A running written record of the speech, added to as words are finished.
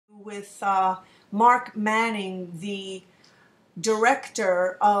with Mark Manning, the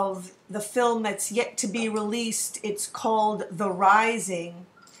director of the film that's yet to be released. It's called The Rising.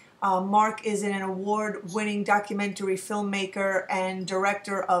 Mark is an award-winning documentary filmmaker and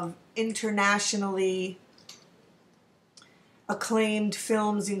director of internationally acclaimed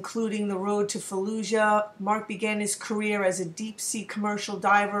films, including The Road to Fallujah. Mark began his career as a deep-sea commercial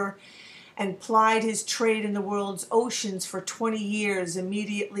diver and plied his trade in the world's oceans for 20 years.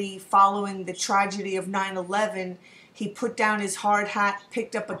 Immediately following the tragedy of 9/11, he put down his hard hat,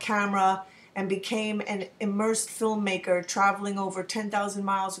 picked up a camera, and became an immersed filmmaker, traveling over 10,000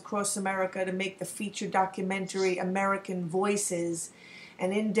 miles across America to make the feature documentary American Voices,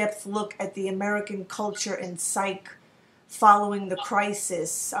 an in-depth look at the American culture and psyche following the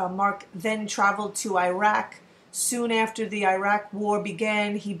crisis. Mark then traveled to Iraq. Soon after the Iraq War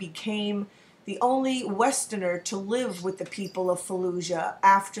began, he became the only Westerner to live with the people of Fallujah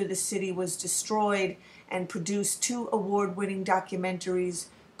after the city was destroyed, and produced two award-winning documentaries,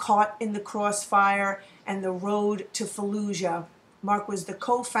 Caught in the Crossfire and The Road to Fallujah. Mark was the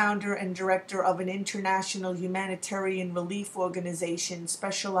co-founder and director of an international humanitarian relief organization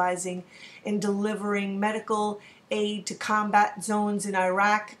specializing in delivering medical aid to combat zones in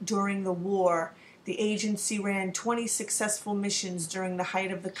Iraq during the war. The agency ran 20 successful missions during the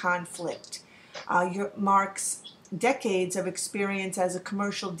height of the conflict. Mark's decades of experience as a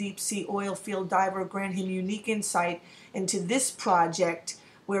commercial deep-sea oil field diver grant him unique insight into this project,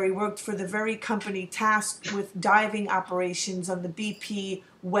 where he worked for the very company tasked with diving operations on the BP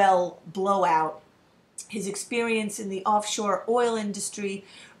well blowout. His experience in the offshore oil industry,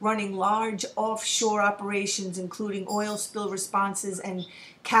 running large offshore operations including oil spill responses and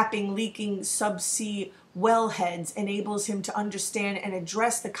capping leaking subsea wellheads, enables him to understand and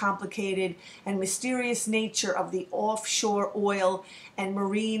address the complicated and mysterious nature of the offshore oil and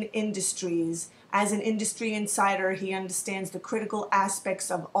marine industries. As an industry insider, he understands the critical aspects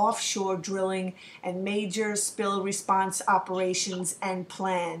of offshore drilling and major spill response operations and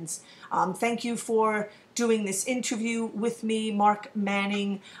plans. Thank you for doing this interview with me, Mark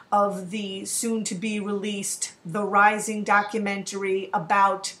Manning, of the soon-to-be released The Rising documentary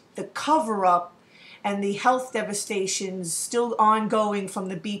about the cover-up and the health devastations still ongoing from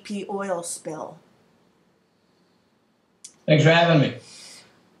the BP oil spill. Thanks for having me.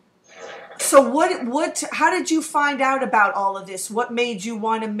 So how did you find out about all of this? What made you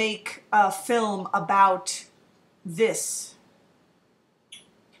want to make a film about this?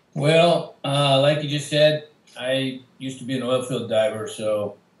 Well, like you just said, I used to be an oil field diver,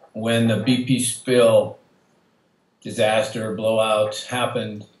 so when the BP spill disaster blowout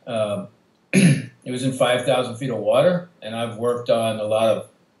happened, it was in 5,000 feet of water, and I've worked on a lot of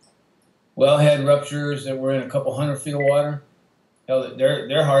wellhead ruptures that were in a couple hundred feet of water. Hell,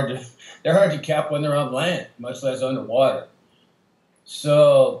 they're hard to cap when they're on land, much less underwater.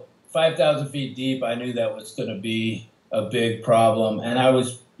 So 5,000 feet deep, I knew that was going to be a big problem, and I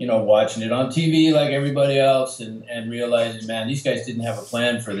was, watching it on TV like everybody else, and realizing, man, these guys didn't have a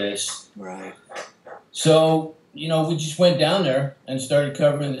plan for this. Right. So, we just went down there and started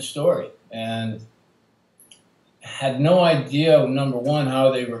covering the story, and had no idea, number one,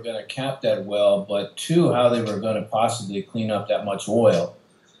 how they were going to cap that well, but two, how they were going to possibly clean up that much oil.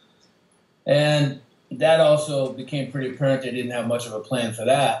 And that also became pretty apparent they didn't have much of a plan for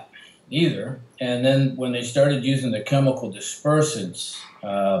that either. And then when they started using the chemical dispersants,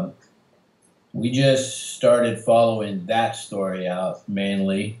 we just started following that story out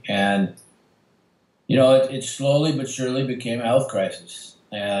mainly. And, it slowly but surely became a health crisis.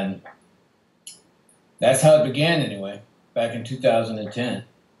 And that's how it began anyway, back in 2010.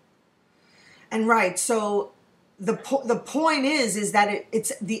 And right, so the point is that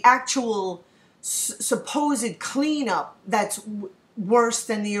it's the actual supposed cleanup that's worse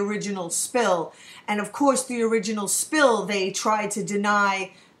than the original spill. And of course, the original spill, they tried to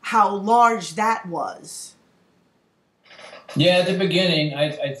deny how large that was. Yeah, at the beginning,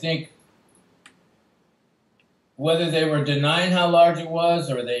 I think whether they were denying how large it was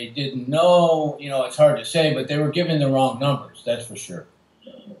or they didn't know, it's hard to say, but they were giving the wrong numbers, that's for sure.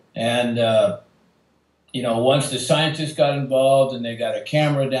 And, once the scientists got involved and they got a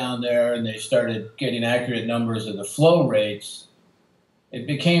camera down there and they started getting accurate numbers of the flow rates, it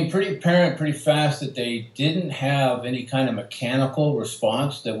became pretty apparent pretty fast that they didn't have any kind of mechanical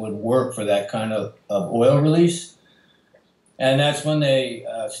response that would work for that kind of oil release. And that's when they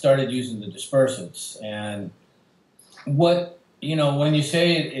started using the dispersants. And when you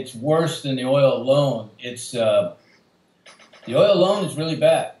say it's worse than the oil alone, it's the oil alone is really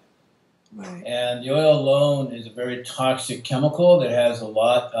bad. Right. And the oil alone is a very toxic chemical that has a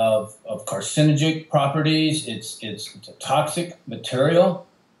lot of carcinogenic properties. It's a toxic material.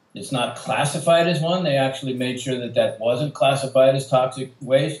 It's not classified as one. They actually made sure that that wasn't classified as toxic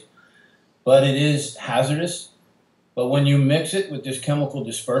waste, but it is hazardous. But when you mix it with this chemical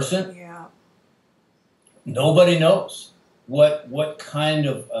dispersant, Yeah. nobody knows what kind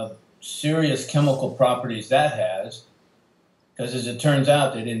of serious chemical properties that has, because as it turns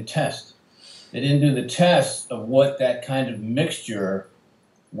out, they didn't test. They didn't do the tests of what that kind of mixture,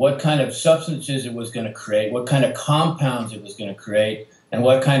 what kind of substances it was going to create, what kind of compounds it was going to create, and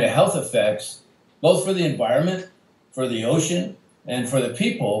what kind of health effects, both for the environment, for the ocean, and for the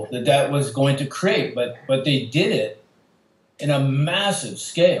people, that was going to create. But they did it in a massive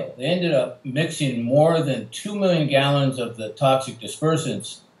scale. They ended up mixing more than 2 million gallons of the toxic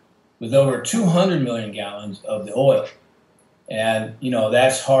dispersants with over 200 million gallons of the oil. And,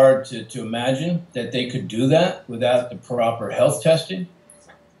 that's hard to imagine that they could do that without the proper health testing,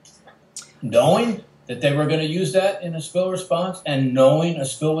 knowing that they were going to use that in a spill response and knowing a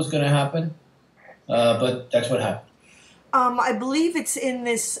spill was going to happen. But that's what happened. I believe it's in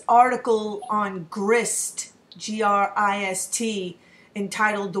this article on GRIST, GRIST,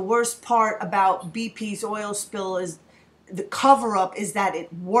 entitled "The Worst Part About BP's Oil Spill is the Cover-Up is that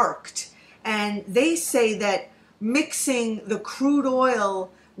it worked." And they say that mixing the crude oil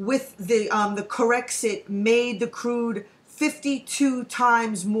with the Corexit made the crude 52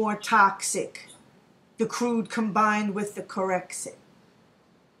 times more toxic. The crude combined with the Corexit.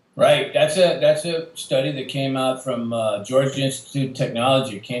 Right. That's a study that came out from Georgia Institute of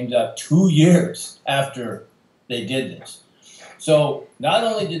Technology. It came out 2 years after they did this. So not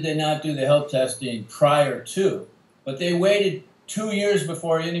only did they not do the health testing prior to, but they waited 2 years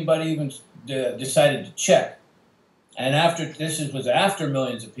before anybody even decided to check. And was after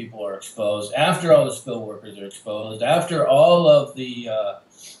millions of people are exposed, after all the spill workers are exposed, after all of the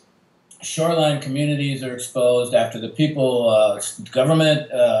shoreline communities are exposed, after the people, government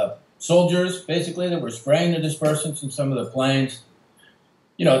soldiers, basically, that were spraying the dispersants in some of the planes.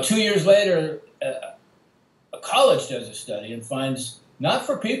 2 years later, a college does a study and finds, not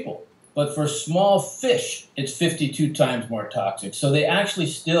for people, but for small fish, it's 52 times more toxic. So they actually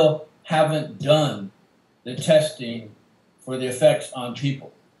still haven't done the testing for the effects on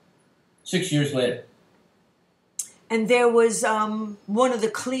people 6 years later. And there was one of the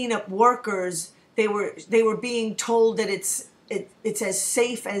cleanup workers. They were being told that it's as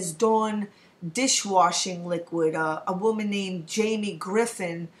safe as Dawn dishwashing liquid. A woman named Jamie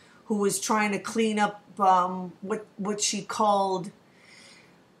Griffin, who was trying to clean up what she called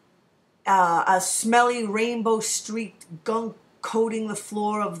a smelly rainbow-streaked gunk coating the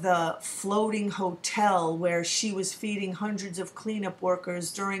floor of the floating hotel where she was feeding hundreds of cleanup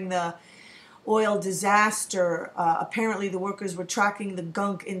workers during the oil disaster. Apparently the workers were tracking the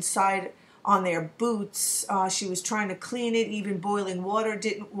gunk inside on their boots. She was trying to clean it. Even boiling water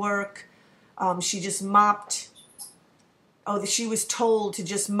didn't work. She just mopped. She was told to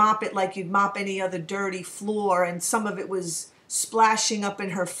just mop it like you'd mop any other dirty floor, and some of it was splashing up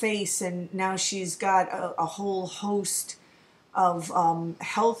in her face, and now she's got a whole host of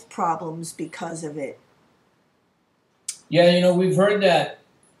health problems because of it. Yeah, we've heard that.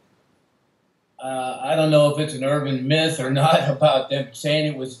 I don't know if it's an urban myth or not about them saying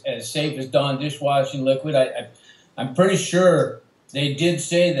it was as safe as Dawn dishwashing liquid. I'm pretty sure they did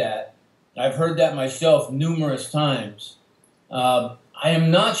say that. I've heard that myself numerous times. I am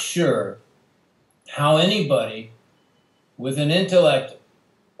not sure how anybody with an intellect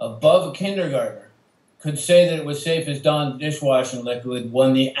above a kindergartner could say that it was safe as Dawn dishwashing liquid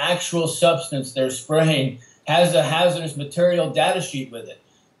when the actual substance they're spraying has a hazardous material data sheet with it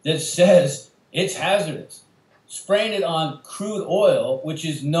that says it's hazardous. Spraying it on crude oil, which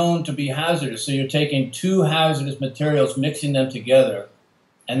is known to be hazardous, so you're taking two hazardous materials, mixing them together,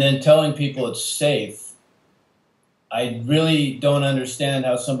 and then telling people it's safe. I really don't understand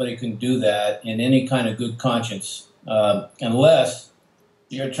how somebody can do that in any kind of good conscience, unless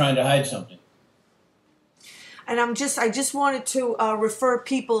you're trying to hide something. And I just wanted to refer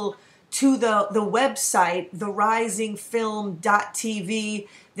people to the website, therisingfilm.tv.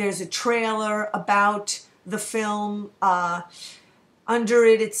 There's a trailer about the film. Under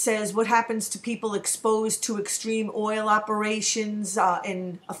it, it says what happens to people exposed to extreme oil operations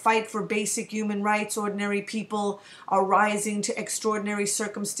in a fight for basic human rights. Ordinary people are rising to extraordinary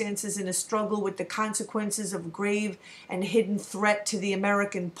circumstances in a struggle with the consequences of grave and hidden threat to the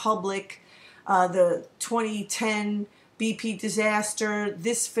American public. The 2010 BP disaster.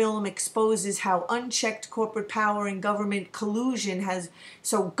 This film exposes how unchecked corporate power and government collusion has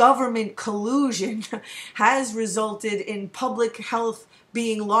resulted in public health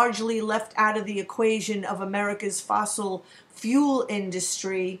being largely left out of the equation of America's fossil fuel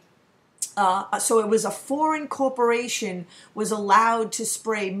industry. So it was a foreign corporation was allowed to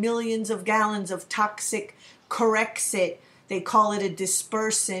spray millions of gallons of toxic Corexit. They call it a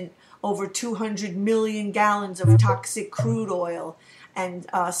dispersant, over 200 million gallons of toxic crude oil. And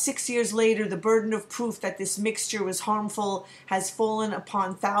 6 years later, the burden of proof that this mixture was harmful has fallen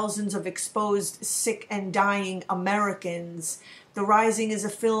upon thousands of exposed, sick, and dying Americans. The Rising is a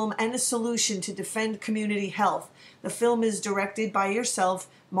film and a solution to defend community health. The film is directed by yourself,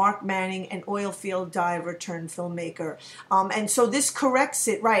 Mark Manning, an oil field diver turned filmmaker. And so this corrects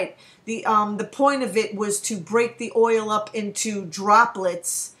it, right? The point of it was to break the oil up into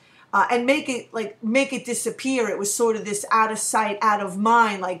droplets and make it disappear. It was sort of this out of sight, out of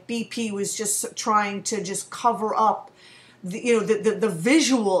mind. Like BP was just trying to just cover up the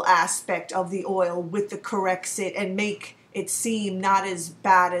visual aspect of the oil with the Corexit and make it seem not as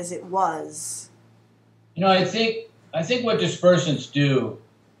bad as it was. I think what dispersants do,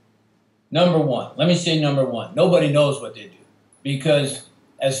 number one, nobody knows what they do, because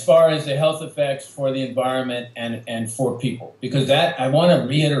as far as the health effects for the environment and for people, because that, I want to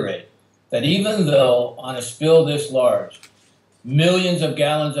reiterate that even though on a spill this large, millions of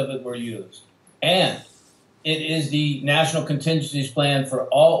gallons of it were used, and it is the National Contingencies Plan for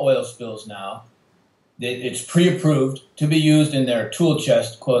all oil spills now, it's pre-approved to be used in their tool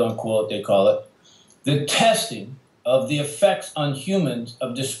chest, quote unquote, they call it. The testing of the effects on humans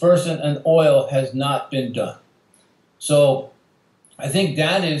of dispersant and oil has not been done. So I think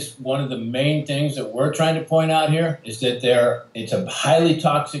that is one of the main things that we're trying to point out here, is that it's a highly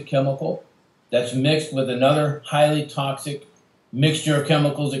toxic chemical that's mixed with another highly toxic mixture of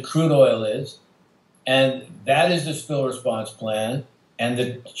chemicals that crude oil is. And that is the spill response plan. And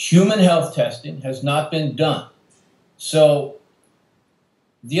the human health testing has not been done. So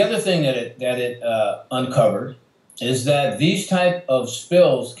the other thing that it uncovered is that these type of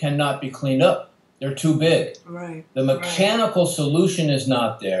spills cannot be cleaned up. They're too big. Right. The mechanical solution is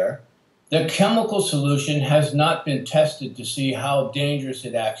not there. The chemical solution has not been tested to see how dangerous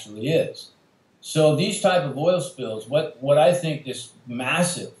it actually is. So these type of oil spills, what I think this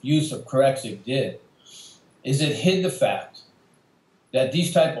massive use of Corexit did is it hid the fact that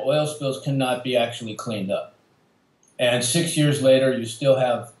these type of oil spills cannot be actually cleaned up. And 6 years later, you still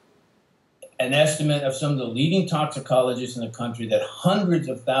have an estimate of some of the leading toxicologists in the country that hundreds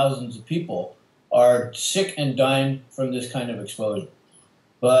of thousands of people are sick and dying from this kind of exposure.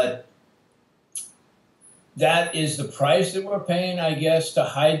 But that is the price that we're paying, I guess, to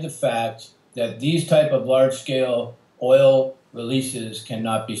hide the fact that these type of large-scale oil releases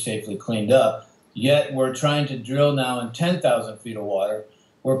cannot be safely cleaned up. Yet we're trying to drill now in 10,000 feet of water.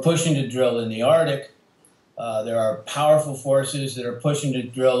 We're pushing to drill in the Arctic. There are powerful forces that are pushing to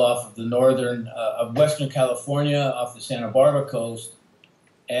drill off of the of Western California, off the Santa Barbara coast,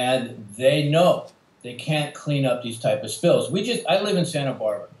 and they know they can't clean up these type of spills. I live in Santa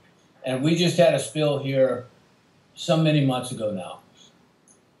Barbara, and we just had a spill here some many months ago now.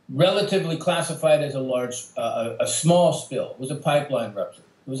 Relatively classified as a small spill. It was a pipeline rupture.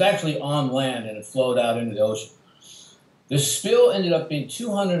 It was actually on land and it flowed out into the ocean. The spill ended up being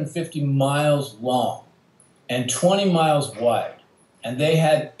 250 miles long and 20 miles wide. And they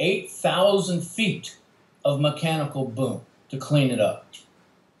had 8,000 feet of mechanical boom to clean it up.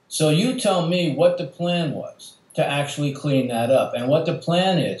 So you tell me what the plan was to actually clean that up. And what the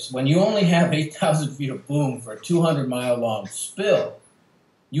plan is, when you only have 8,000 feet of boom for a 200-mile long spill,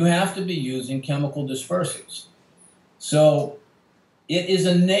 you have to be using chemical dispersants. So it is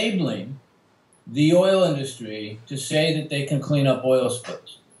enabling the oil industry to say that they can clean up oil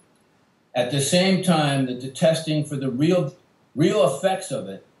spills. At the same time that the testing for the real effects of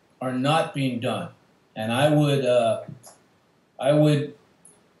it are not being done. And I would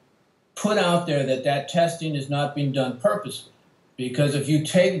put out there that testing is not being done purposely. Because if you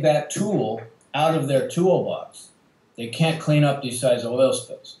take that tool out of their toolbox, they can't clean up these size of oil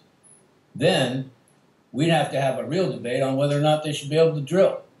spills. Then we'd have to have a real debate on whether or not they should be able to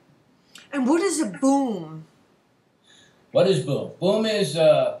drill. And what is a boom? What is boom? Boom is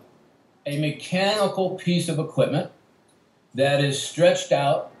a mechanical piece of equipment that is stretched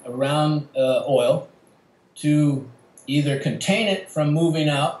out around oil to either contain it from moving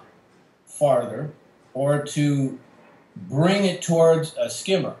out farther or to bring it towards a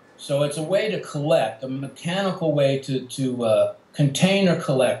skimmer. So it's a way to collect, a mechanical way to contain or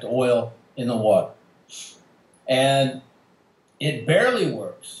collect oil in the water. And It barely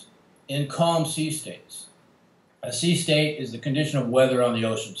works in calm sea states. A sea state is the condition of weather on the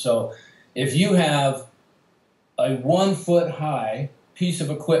ocean. So if you have a 1 foot high piece of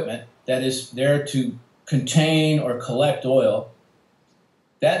equipment that is there to contain or collect oil,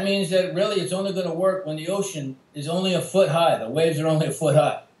 that means that really it's only going to work when the ocean is only a foot high. The waves are only a foot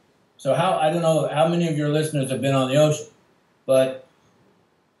high. So I don't know how many of your listeners have been on the ocean, but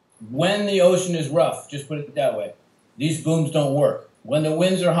when the ocean is rough, just put it that way, these booms don't work. When the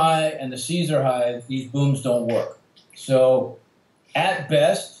winds are high and the seas are high, these booms don't work. So at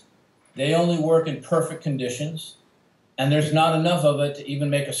best, they only work in perfect conditions, and there's not enough of it to even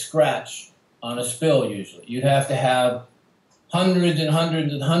make a scratch on a spill usually. You'd have to have hundreds and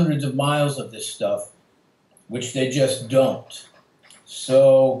hundreds and hundreds of miles of this stuff, which they just don't.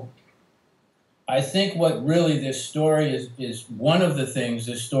 So I think what really this story is one of the things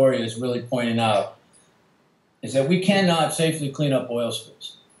this story is really pointing out is that we cannot safely clean up oil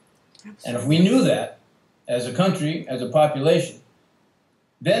spills. Absolutely. And if we knew that as a country, as a population,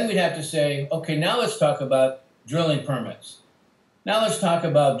 then we'd have to say, okay, now let's talk about drilling permits. Now let's talk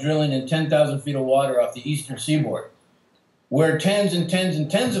about drilling in 10,000 feet of water off the eastern seaboard, where tens and tens and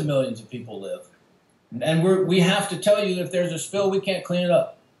tens of millions of people live. And we have to tell you that if there's a spill, we can't clean it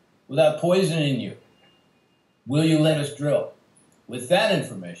up without poisoning you. Will you let us drill? With that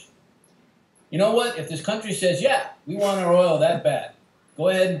information, you know what? If this country says, yeah, we want our oil that bad, go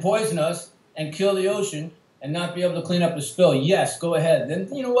ahead and poison us and kill the ocean and not be able to clean up a spill. Yes, go ahead. Then,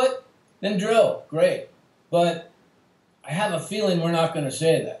 you know what? Then drill. Great. But I have a feeling we're not going to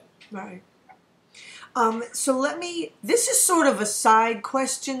say that. Right. So this is sort of a side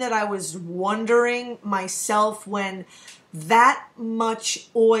question that I was wondering myself when that much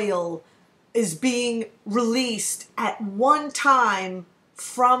oil is being released at one time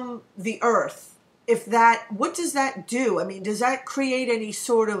from the earth. What does that do? I mean, does that create any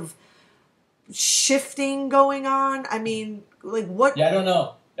sort of shifting going on? I mean, like what? Yeah, I don't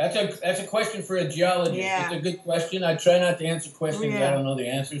know. That's a question for a geologist. Yeah. It's a good question. I try not to answer questions I don't know the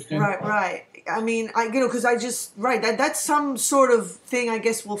answers to. Right. I mean, because that's some sort of thing I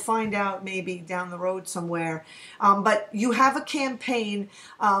guess we'll find out maybe down the road somewhere. But you have a campaign,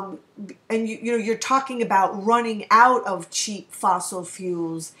 and you're talking about running out of cheap fossil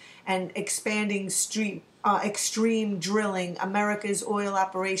fuels and expanding extreme drilling. America's oil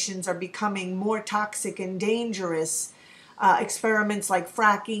operations are becoming more toxic and dangerous. Experiments like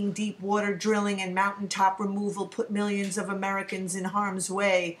fracking, deep water drilling, and mountaintop removal put millions of Americans in harm's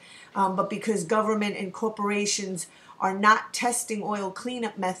way. But because government and corporations are not testing oil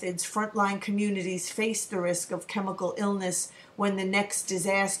cleanup methods, frontline communities face the risk of chemical illness when the next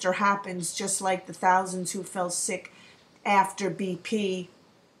disaster happens, just like the thousands who fell sick after BP.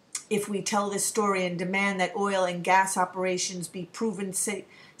 If we tell this story and demand that oil and gas operations be proven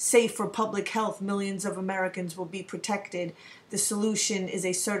safe for public health, millions of Americans will be protected. The solution is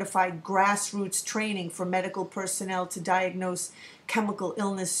a certified grassroots training for medical personnel to diagnose chemical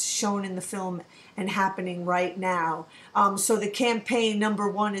illness shown in the film and happening right now. So the campaign, number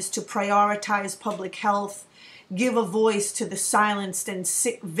one, is to prioritize public health, give a voice to the silenced and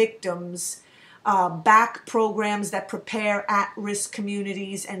sick victims, back programs that prepare at-risk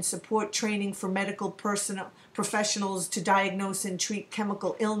communities, and support training for medical professionals to diagnose and treat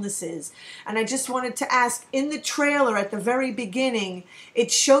chemical illnesses. And I just wanted to ask, in the trailer at the very beginning,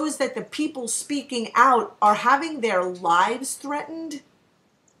 it shows that the people speaking out are having their lives threatened.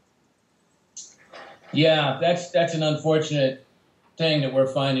 Yeah, that's an unfortunate thing that we're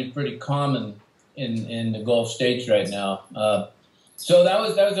finding pretty common in the Gulf states right now. So that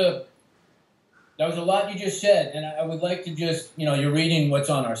was a lot you just said, and I would like to just, you're reading what's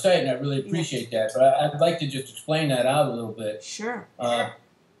on our site, and I really appreciate that, but I'd like to just explain that out a little bit. Sure.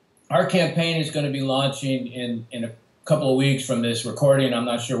 Our campaign is going to be launching in a couple of weeks from this recording. I'm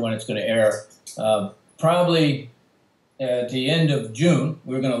not sure when it's going to air. Probably at the end of June,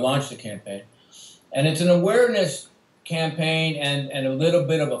 we're going to launch the campaign. And it's an awareness campaign and a little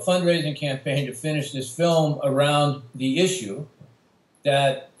bit of a fundraising campaign to finish this film around the issue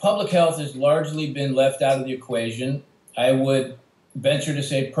that public health has largely been left out of the equation, I would venture to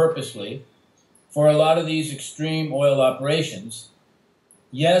say purposely, for a lot of these extreme oil operations.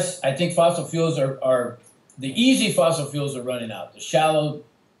 Yes, I think fossil fuels are the easy fossil fuels are running out. The shallow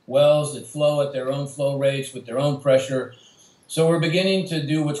wells that flow at their own flow rates with their own pressure. So we're beginning to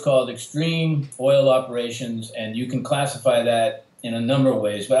do what's called extreme oil operations, and you can classify that in a number of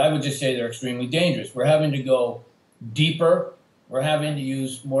ways, but I would just say they're extremely dangerous. We're having to go deeper. We're having to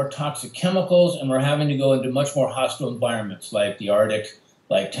use more toxic chemicals, and we're having to go into much more hostile environments like the Arctic,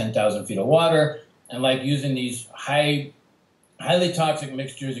 like 10,000 feet of water, and like using these high highly toxic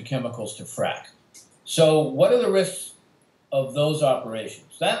mixtures of chemicals to frack. So what are the risks of those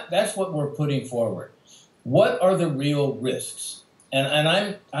operations? That's what we're putting forward. What are the real risks?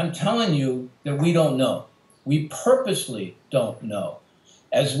 And I'm telling you that we don't know. We purposely don't know.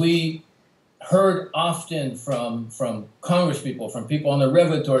 As we heard often from congresspeople, from people on the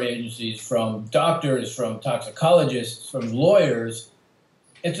regulatory agencies, from doctors, from toxicologists, from lawyers,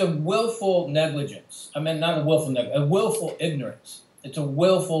 it's a willful negligence. I mean, not a willful negligence, a willful ignorance. It's a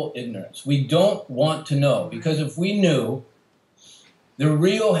willful ignorance. We don't want to know, because if we knew the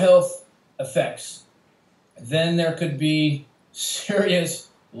real health effects, then there could be serious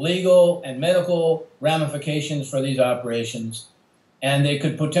legal and medical ramifications for these operations, and they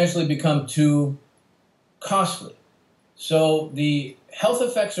could potentially become too costly. So the health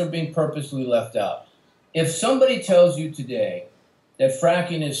effects are being purposely left out. If somebody tells you today that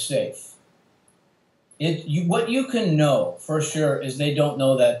fracking is safe, what you can know for sure is they don't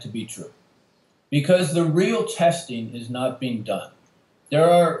know that to be true, because the real testing is not being done. There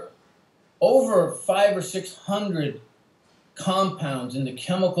are over 500 or 600 compounds in the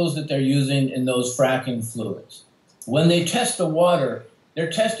chemicals that they're using in those fracking fluids. When they test the water, they're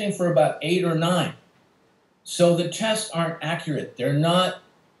testing for about 8 or 9. So the tests aren't accurate. They're not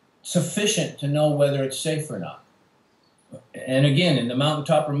sufficient to know whether it's safe or not. And again, in the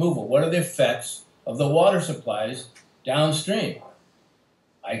mountaintop removal, what are the effects of the water supplies downstream?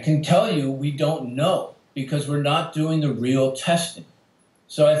 I can tell you we don't know, because we're not doing the real testing.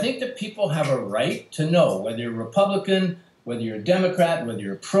 So I think that people have a right to know, whether you're Republican, whether you're a Democrat, whether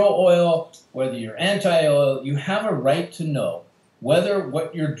you're pro-oil, whether you're anti-oil, you have a right to know whether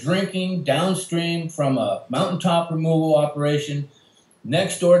what you're drinking downstream from a mountaintop removal operation,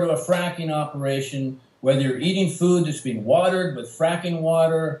 next door to a fracking operation, whether you're eating food that's being watered with fracking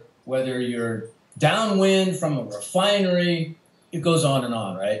water, whether you're downwind from a refinery, it goes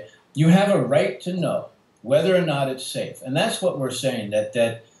on, right? You have a right to know whether or not it's safe. And that's what we're saying, that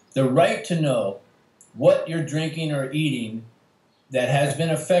the right to know what you're drinking or eating that has been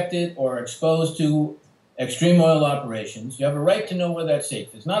affected or exposed to extreme oil operations, you have a right to know whether that's safe.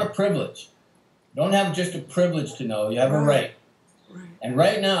 It's not a privilege. You don't have just a privilege to know, you have a right. And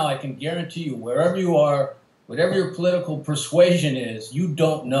right now, I can guarantee you, wherever you are, whatever your political persuasion is, you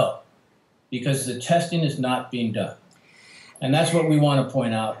don't know, because the testing is not being done. And that's what we want to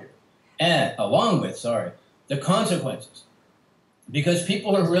point out here. And along with, the consequences. Because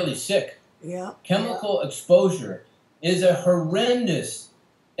people are really sick. Yeah. Chemical exposure is a horrendous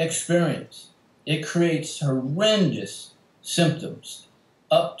experience. It creates horrendous symptoms,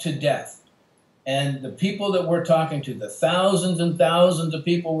 up to death. And the people that we're talking to, the thousands and thousands of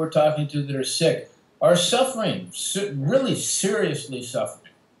people we're talking to that are sick, are suffering, really seriously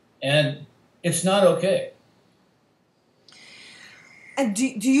suffering. And it's not okay. And do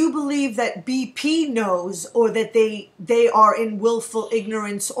you believe that BP knows, or that they are in willful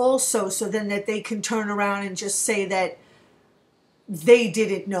ignorance also, so then that they can turn around and just say that they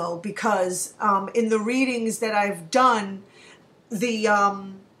didn't know? Because in the readings that I've done, the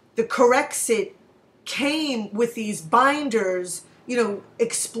Corexit came with these binders,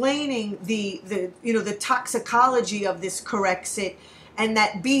 explaining the toxicology of this Corexit, and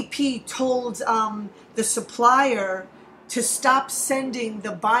that BP told the supplier to stop sending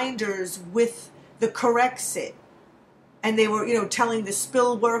the binders with the Corexit. And they were, telling the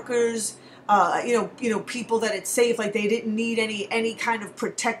spill workers, people that it's safe, like they didn't need any kind of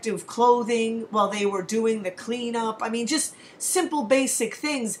protective clothing while they were doing the cleanup. I mean, just simple, basic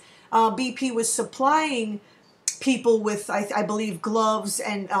things. BP was supplying people with, I believe, gloves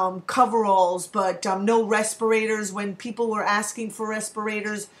and coveralls, but no respirators. When people were asking for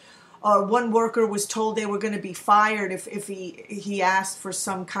respirators, one worker was told they were going to be fired if he asked for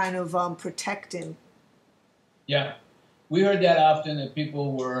some kind of protectant. Yeah, we heard that often, that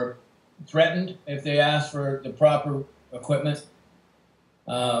people were threatened if they asked for the proper equipment.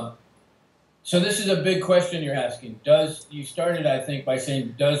 So this is a big question you're asking. You started, I think, by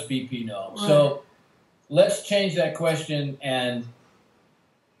saying, does BP know? Right. So let's change that question and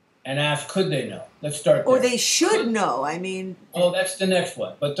ask, could they know? Let's start there. Or they should know, I mean. Oh, that's the next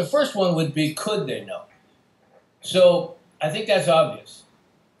one. But the first one would be, could they know? So I think that's obvious.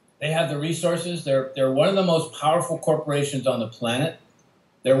 They have the resources. They're one of the most powerful corporations on the planet.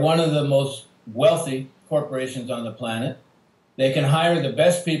 They're one of the most wealthy corporations on the planet. They can hire the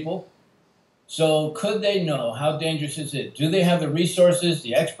best people. So could they know how dangerous is it? Do they have the resources,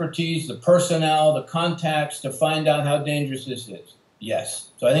 the expertise, the personnel, the contacts to find out how dangerous this is? Yes.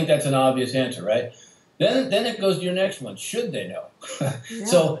 So I think that's an obvious answer, right? Then it goes to your next one. Should they know? Yeah.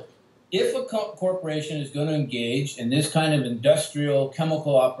 So if a corporation is going to engage in this kind of industrial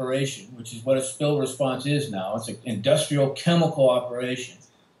chemical operation, which is what a spill response is now, it's an industrial chemical operation,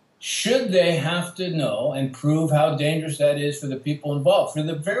 should they have to know and prove how dangerous that is for the people involved, for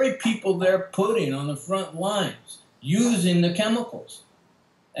the very people they're putting on the front lines using the chemicals?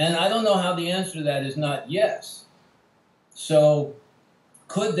 And I don't know how the answer to that is not yes. So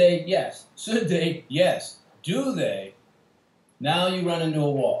could they? Yes. Should they? Yes. Do they? Now you run into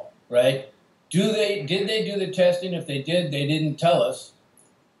a wall, right? Did they do the testing? If they did, they didn't tell us.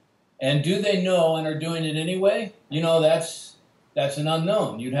 And do they know and are doing it anyway? You know, that's an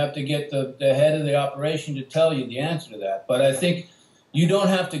unknown. You'd have to get the head of the operation to tell you the answer to that. But I think you don't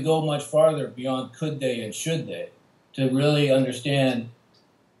have to go much farther beyond could they and should they to really understand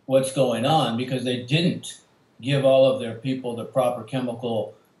what's going on, because they didn't give all of their people the proper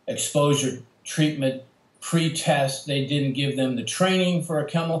chemical exposure treatment pre-test. They didn't give them the training for a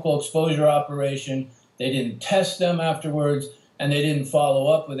chemical exposure operation. They didn't test them afterwards, and they didn't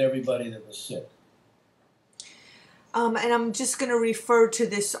follow up with everybody that was sick. And I'm just going to refer to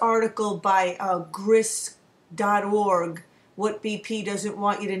this article by gris.org, What BP Doesn't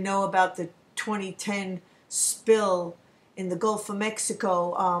Want You to Know About the 2010 Spill in the Gulf of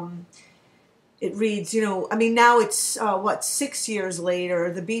Mexico. It reads, now it's, 6 years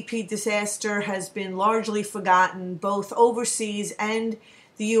later, the BP disaster has been largely forgotten, both overseas and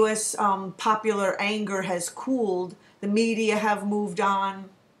the U.S. Popular anger has cooled. The media have moved on.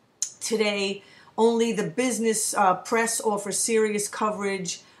 Today, only the business press offers serious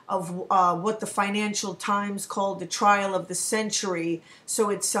coverage of what the Financial Times called the trial of the century.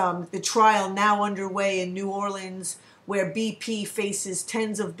 So it's the trial now underway in New Orleans, where BP faces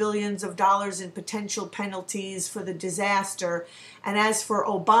tens of billions of dollars in potential penalties for the disaster. And as for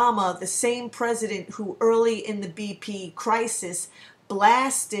Obama, the same president who early in the BP crisis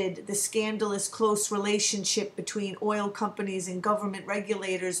blasted the scandalous close relationship between oil companies and government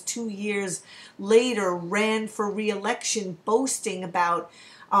regulators, 2 years later ran for re-election, boasting about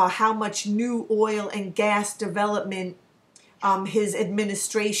how much new oil and gas development his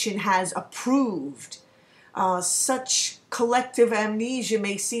administration has approved. Such collective amnesia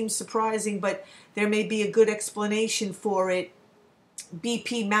may seem surprising, but there may be a good explanation for it.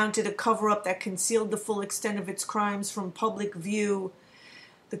 BP mounted a cover-up that concealed the full extent of its crimes from public view.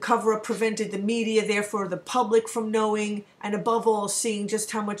 The cover-up prevented the media, therefore the public, from knowing and above all seeing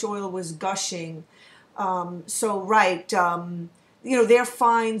just how much oil was gushing. Their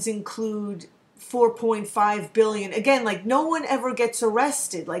fines include $4.5 billion. Again, like, no one ever gets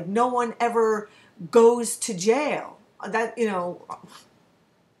arrested. Like, no one ever goes to jail. That,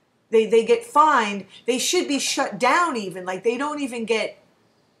 they get fined. They should be shut down even. Like, they don't even get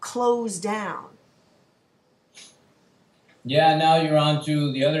closed down. Yeah, now you're on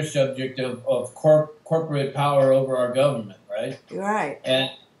to the other subject of corporate power over our government, right? Right.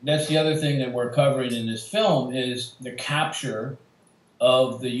 And that's the other thing that we're covering in this film is the capture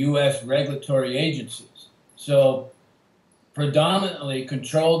of the U.S. regulatory agencies. So predominantly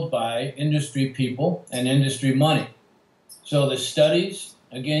controlled by industry people and industry money. So the studies,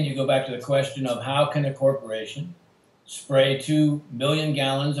 again, you go back to the question of how can a corporation spray 2 million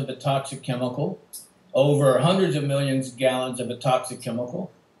gallons of a toxic chemical over hundreds of millions of gallons of a toxic chemical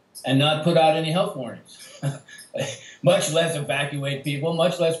and not put out any health warnings, much less evacuate people,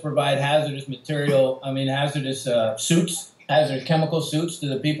 much less provide hazardous suits, hazardous chemical suits to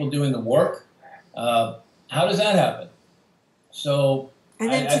the people doing the work. How does that happen? So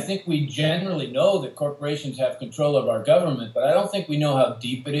I think we generally know that corporations have control of our government, but I don't think we know how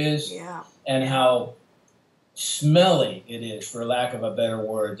deep it is and how smelly it is, for lack of a better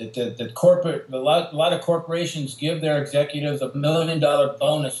word. A lot of corporations give their executives $1 million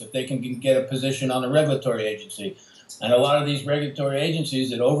bonus if they can get a position on a regulatory agency. And a lot of these regulatory agencies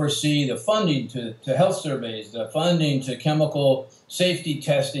that oversee the funding to health surveys, the funding to chemical safety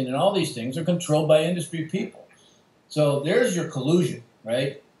testing, and all these things are controlled by industry people. So there's your collusion,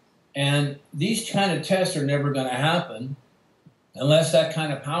 right? And these kind of tests are never going to happen unless that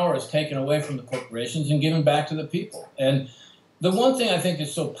kind of power is taken away from the corporations and given back to the people. And the one thing I think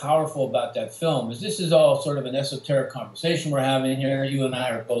is so powerful about that film is this is all sort of an esoteric conversation we're having here. You and I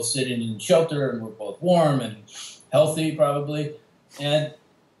are both sitting in shelter, and we're both warm and healthy, probably.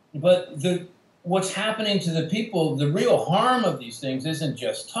 But what's happening to the people, the real harm of these things isn't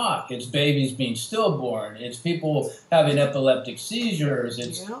just talk. It's babies being stillborn. It's people having epileptic seizures.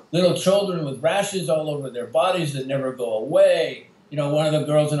 It's little children with rashes all over their bodies that never go away. One of the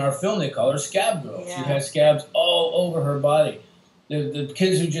girls in our film, they call her Scab Girl. Yeah. She has scabs all over her body. the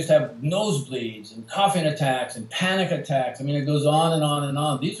kids who just have nosebleeds and coughing attacks and panic attacks. I mean, it goes on and on and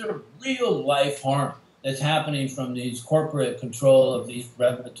on. These are real life harm that's happening from these corporate control of these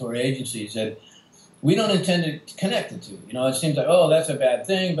regulatory agencies that we don't intend to connect it to. You know, it seems like, oh, that's a bad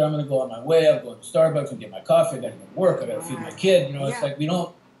thing, but I'm going to go on my way. I'm going to Starbucks and get my coffee. I got to go to work. I got to feed my kid. You know, it's like we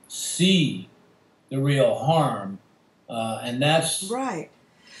don't see the real harm, and that's right.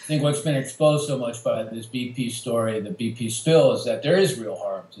 I think what's been exposed so much by this BP story, the BP spill, is that there is real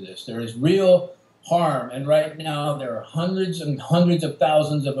harm to this. There is real harm, and right now there are hundreds and hundreds of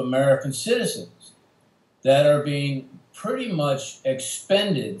thousands of American citizens that are being pretty much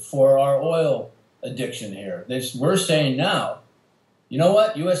expended for our oil addiction here. We're saying now, you know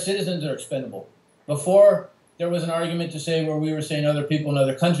what? U.S. citizens are expendable. Before, there was an argument to say where we were saying other people in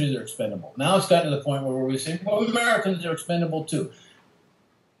other countries are expendable. Now it's gotten to the point where we're saying, well, Americans are expendable too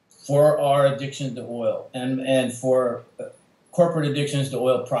for our addiction to oil and for corporate addictions to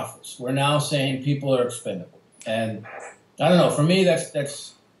oil profits. We're now saying people are expendable. And I don't know, for me,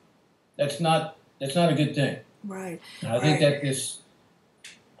 that's not a good thing. Right. I think that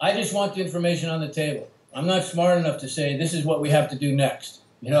I just want the information on the table. I'm not smart enough to say this is what we have to do next,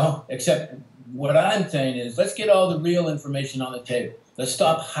 you know, except what I'm saying is let's get all the real information on the table. Let's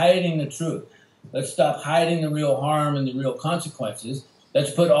stop hiding the truth. Let's stop hiding the real harm and the real consequences.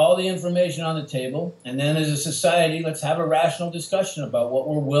 Let's put all the information on the table, and then as a society, let's have a rational discusussion about what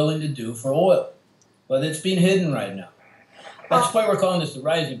we're willing to do for oil. But it's being hidden right now. That's why we're calling this the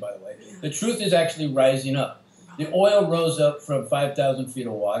rising, by the way. The truth is actually rising up. The oil rose up from 5,000 feet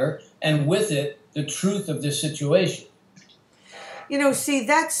of water, and with it, the truth of this situation. You know, see,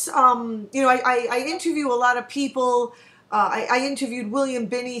 that's, you know, I interview a lot of people. I interviewed William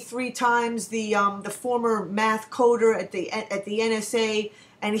Binney 3 times, the former math coder at the NSA,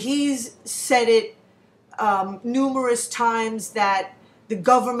 and he's said it numerous times that the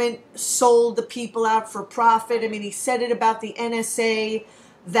government sold the people out for profit. I mean, he said it about the NSA,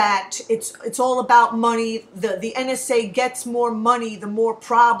 that it's all about money. The NSA gets more money the more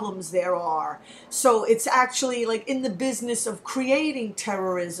problems there are. So it's actually like in the business of creating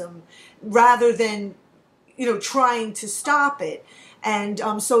terrorism rather than, you know, trying to stop it. And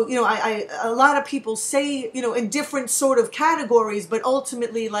so, you know, a lot of people say, you know, in different sort of categories, but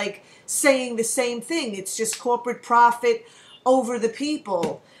ultimately like saying the same thing. It's just corporate profit over the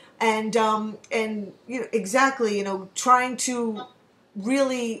people. And you know, exactly, you know, trying to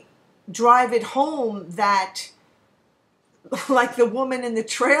really drive it home that, like the woman in the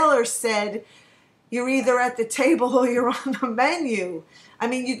trailer said, you're either at the table or you're on the menu. I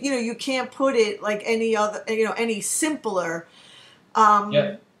mean, you know, you can't put it like any other, you know, any simpler.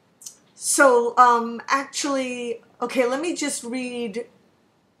 Yeah. So actually, okay, let me just read.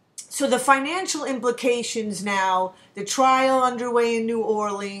 So the financial implications now, the trial underway in New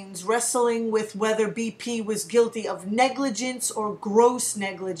Orleans, wrestling with whether BP was guilty of negligence or gross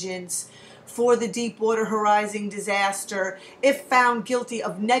negligence for the Deepwater Horizon disaster. If found guilty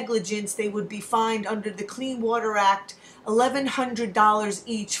of negligence, they would be fined under the Clean Water Act $1,100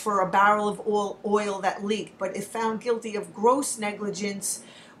 each for a barrel of oil that leaked. But if found guilty of gross negligence,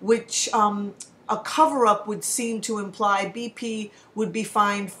 which a cover-up would seem to imply, BP would be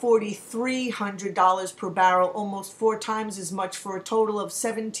fined $4,300 per barrel, almost 4 times as much, for a total of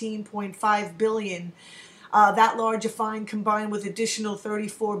 $17.5 billion. That large a fine, combined with additional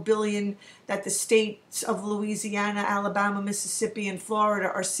 $34 billion that the states of Louisiana, Alabama, Mississippi, and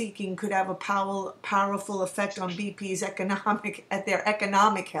Florida are seeking, could have a powerful effect on BP's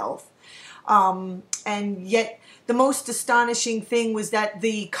economic health. And yet, the most astonishing thing was that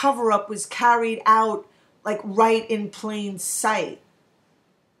the cover-up was carried out like right in plain sight.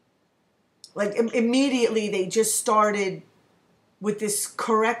 Like immediately, they just started with this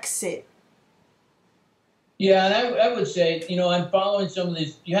Corexit. Yeah, and I would say, you know, I'm following some of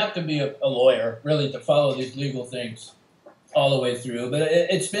these. You have to be a lawyer, really, to follow these legal things all the way through. But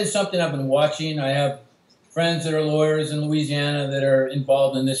it's been something I've been watching. I have friends that are lawyers in Louisiana that are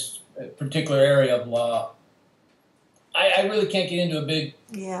involved in this particular area of law. I really can't get into a big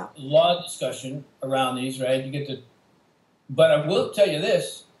law discussion around these, right? But I will tell you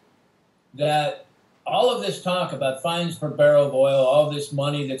this, that all of this talk about fines per barrel of oil, all this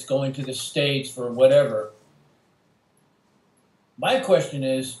money that's going to the states for whatever, my question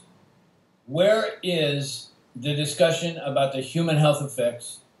is, where is the discussion about the human health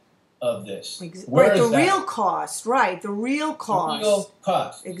effects of this? Right, the real cost, right, the real cost. The real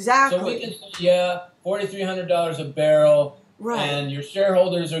cost. Exactly. So we can say, yeah, $4,300 a barrel, right, and your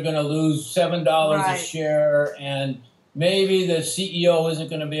shareholders are going to lose $7 a share, and Maybe the CEO isn't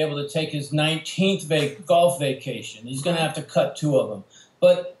going to be able to take his 19th golf vacation. He's going to have to cut 2 of them.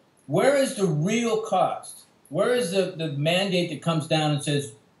 But where is the real cost? Where is the mandate that comes down and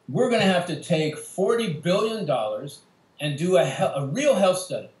says, we're going to have to take $40 billion and do a real health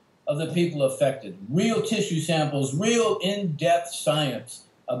study of the people affected, real tissue samples, real in-depth science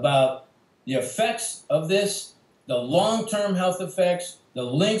about the effects of this, the long-term health effects, the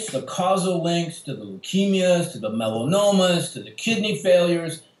links, the causal links to the leukemias, to the melanomas, to the kidney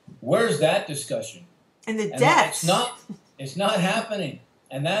failures. Where's that discussion? And the deaths. It's not happening.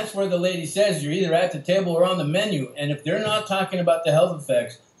 And that's where the lady says you're either at the table or on the menu. And if they're not talking about the health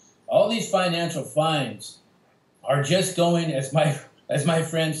effects, all these financial fines are just going, as my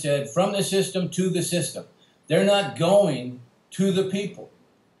friend said, from the system to the system. They're not going to the people.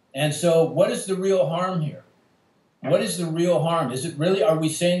 And so what is the real harm here? What is the real harm? Is it really, are we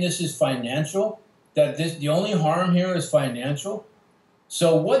saying this is financial? That the only harm here is financial?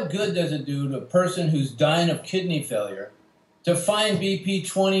 So what good does it do to a person who's dying of kidney failure to fine BP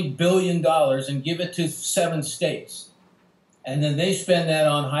 $20 billion and give it to 7 states? And then they spend that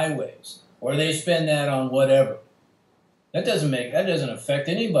on highways, or they spend that on whatever. That doesn't affect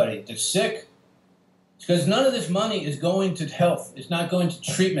anybody that's sick. Because none of this money is going to health. It's not going to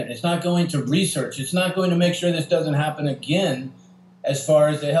treatment. It's not going to research. It's not going to make sure this doesn't happen again as far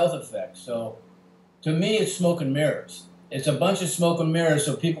as the health effects. So to me, it's smoke and mirrors. It's a bunch of smoke and mirrors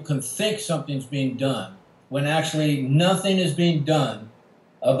so people can think something's being done when actually nothing is being done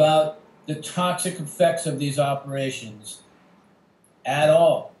about the toxic effects of these operations at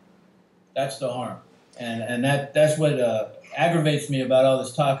all. That's the harm. And that's what aggravates me about all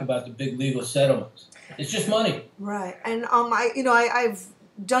this talk about the big legal settlements. It's just money. Right. And I've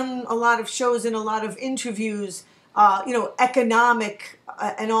done a lot of shows and a lot of interviews, economic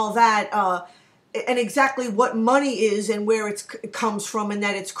and all that, and exactly what money is and where it comes from, and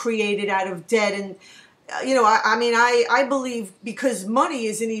that it's created out of debt. And I believe because money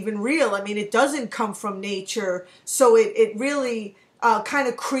isn't even real. I mean, it doesn't come from nature, so it really kind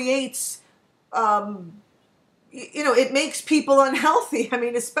of creates. It makes people unhealthy. I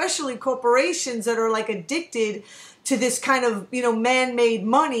mean, especially corporations that are like addicted to this kind of, man-made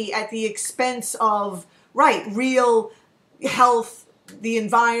money at the expense of, real health, the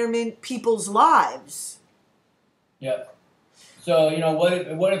environment, people's lives. Yeah. So,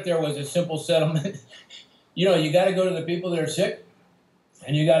 what if there was a simple settlement? You got to go to the people that are sick,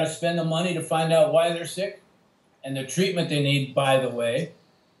 and you got to spend the money to find out why they're sick and the treatment they need, by the way.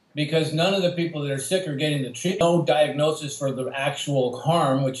 Because none of the people that are sick are getting the treatment. No diagnosis for the actual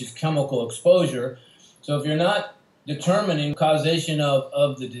harm, which is chemical exposure. So if you're not determining causation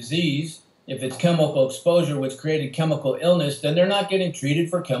of the disease, if it's chemical exposure which created chemical illness, then they're not getting treated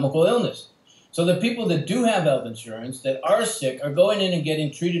for chemical illness. So the people that do have health insurance that are sick are going in and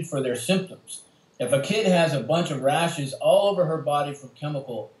getting treated for their symptoms. If a kid has a bunch of rashes all over her body from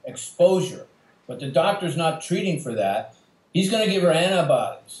chemical exposure, but the doctor's not treating for that, he's going to give her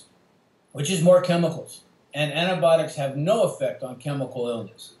antibiotics, which is more chemicals. And antibiotics have no effect on chemical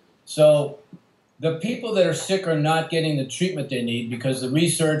illness. So the people that are sick are not getting the treatment they need because the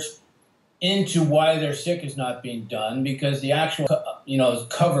research into why they're sick is not being done, because the actual, is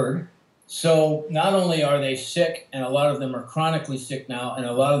covered. So not only are they sick, and a lot of them are chronically sick now, and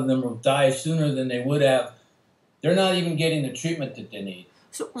a lot of them will die sooner than they would have, they're not even getting the treatment that they need.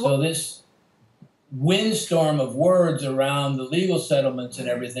 So this windstorm of words around the legal settlements and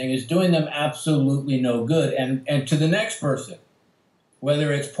everything is doing them absolutely no good. And to the next person,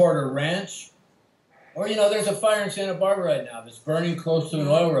 whether it's Porter Ranch or, there's a fire in Santa Barbara right now that's burning close to an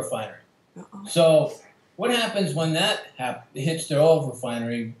oil refinery. So what happens when that hits their oil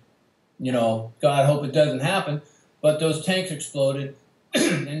refinery? God hope it doesn't happen, but those tanks exploded,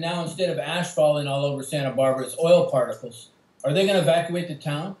 and now instead of ash falling all over Santa Barbara, it's oil particles. Are they going to evacuate the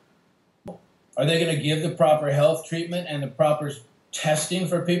town? Are they going to give the proper health treatment and the proper testing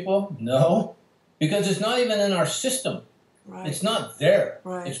for people? No, because it's not even in our system. Right. It's not there.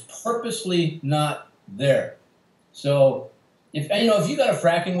 Right. It's purposely not there. So if you got a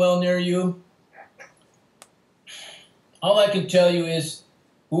fracking well near you, all I can tell you is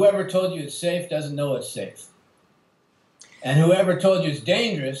whoever told you it's safe doesn't know it's safe. And whoever told you it's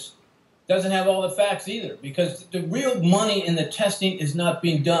dangerous doesn't have all the facts either, because the real money in the testing is not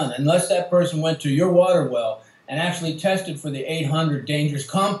being done unless that person went to your water well and actually tested for the 800 dangerous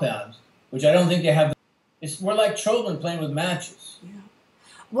compounds, which I don't think they have. We're like children playing with matches. Yeah.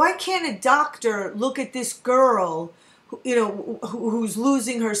 Why can't a doctor look at this girl, who's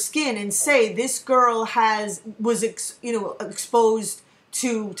losing her skin and say this girl was exposed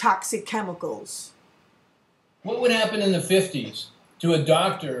to toxic chemicals? What would happen in the 50s to a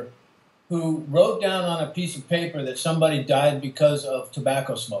doctor who wrote down on a piece of paper that somebody died because of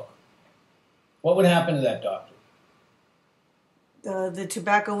tobacco smoke? What would happen to that doctor? The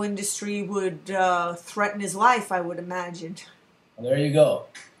tobacco industry would threaten his life, I would imagine. Well, there you go.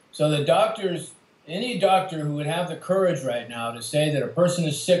 So the doctors, any doctor who would have the courage right now to say that a person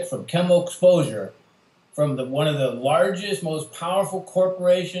is sick from chemical exposure from one of the largest, most powerful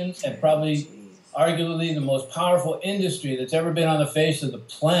corporations and probably arguably the most powerful industry that's ever been on the face of the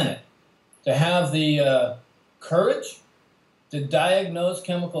planet, to have the courage to diagnose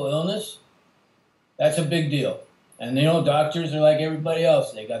chemical illness, that's a big deal. And you know, doctors are like everybody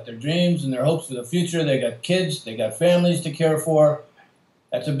else. They got their dreams and their hopes for the future. They got kids. They got families to care for.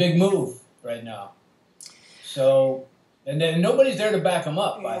 That's a big move right now. So, and then nobody's there to back them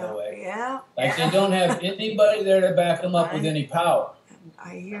up, by the way. Yeah. Like they don't have anybody there to back them up with any power.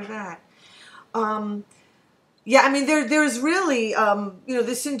 I hear that. Yeah, I mean, there's really, you know,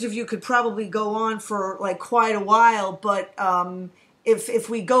 this interview could probably go on for like quite a while, but if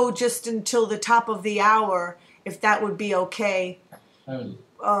we go just until the top of the hour, if that would be okay,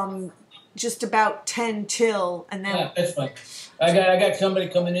 just about 10 till, and then yeah, that's fine. I got somebody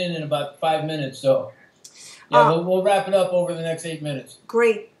coming in about 5 minutes, so yeah, we'll wrap it up over the next 8 minutes.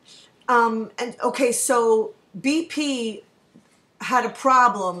 Great. And okay, so BP had a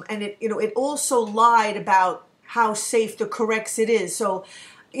problem, and it also lied about how safe the Corexit is. So,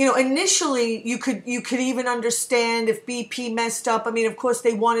 you know, initially you could even understand if BP messed up. I mean, of course,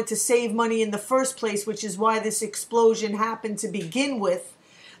 they wanted to save money in the first place, which is why this explosion happened to begin with.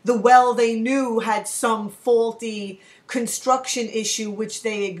 The well they knew had some faulty construction issue, which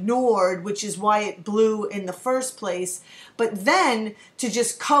they ignored, which is why it blew in the first place. But then to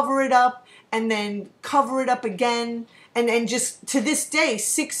just cover it up and then cover it up again, and just to this day,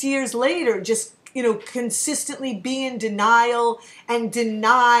 6 years later, just, you know, consistently be in denial and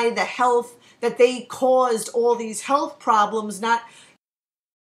deny the health that they caused all these health problems. Not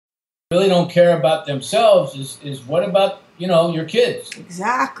really don't care about themselves is what about, you know, your kids?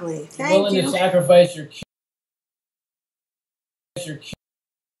 Exactly. Thank willing you. To sacrifice your kids.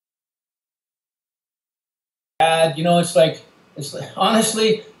 You know, it's like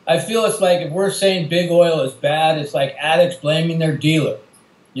honestly, I feel it's like if we're saying big oil is bad, it's like addicts blaming their dealer.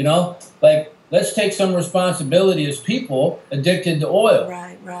 You know, like let's take some responsibility as people addicted to oil.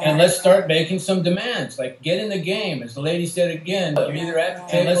 Right. And let's start making some demands. Like get in the game, as the lady said again. You either have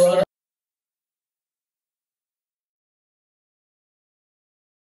to take or